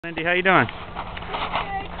Lindy, how you doing? Good.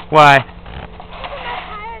 Why?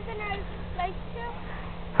 Higher than I would like to.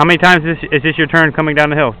 How many times is this your turn coming down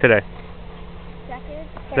the hill today? Second.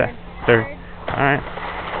 Third. Alright.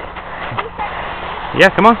 Yeah,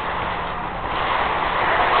 come on.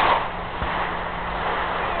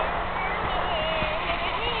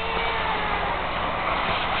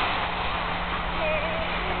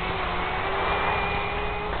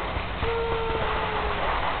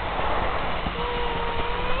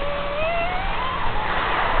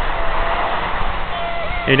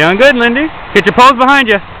 You're doing good, Lindy. Get your poles behind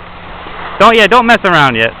you. Don't mess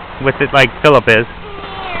around yet with it like Phillip is.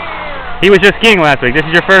 He was just skiing last week. This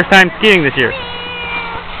is your first time skiing this year. I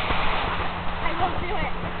won't do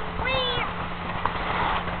it.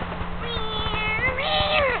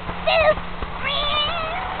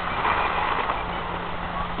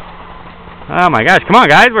 Oh my gosh, come on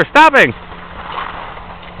guys, we're stopping.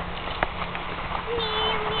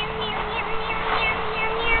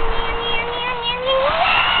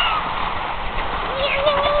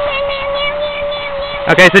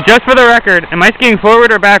 Okay, so just for the record, am I skiing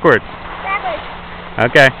forward or backwards? Backwards.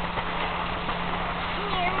 Okay.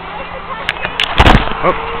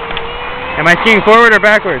 Oh. Am I skiing forward or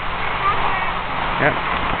backwards? Yep.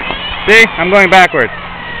 See? I'm going backwards.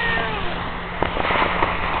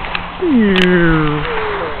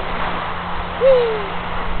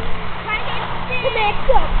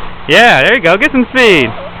 Yeah, there you go. Get some speed.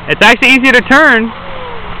 It's actually easier to turn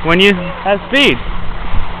when you have speed.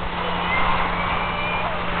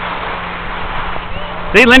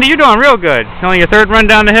 See, Lindy, you're doing real good. It's only your third run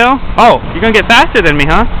down the hill. Oh, you're going to get faster than me,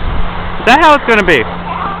 huh? Is that how it's going to be?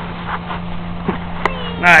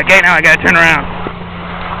 Okay, now I got to turn around.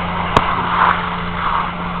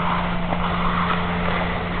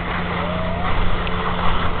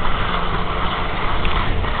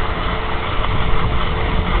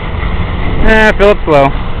 Phillip's slow.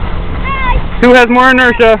 Who has more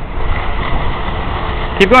inertia?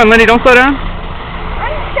 Keep going, Lindy. Don't slow down.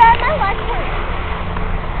 I'm sure my life hurts.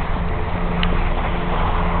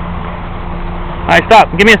 Alright, stop.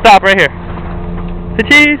 Give me a stop right here. Say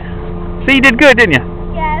cheese. See, you did good, didn't you?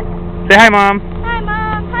 Yes. Say hi, Mom. Hi,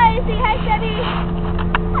 Mom. Hi, Izzy. Hi, Chevy.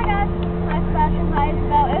 Hi, guys. Hi, Sebastian. Hi,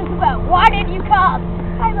 Isabel. Isabel, why did you come?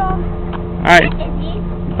 Hi, Mom. Alright. Izzy.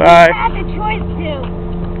 Bye. You have to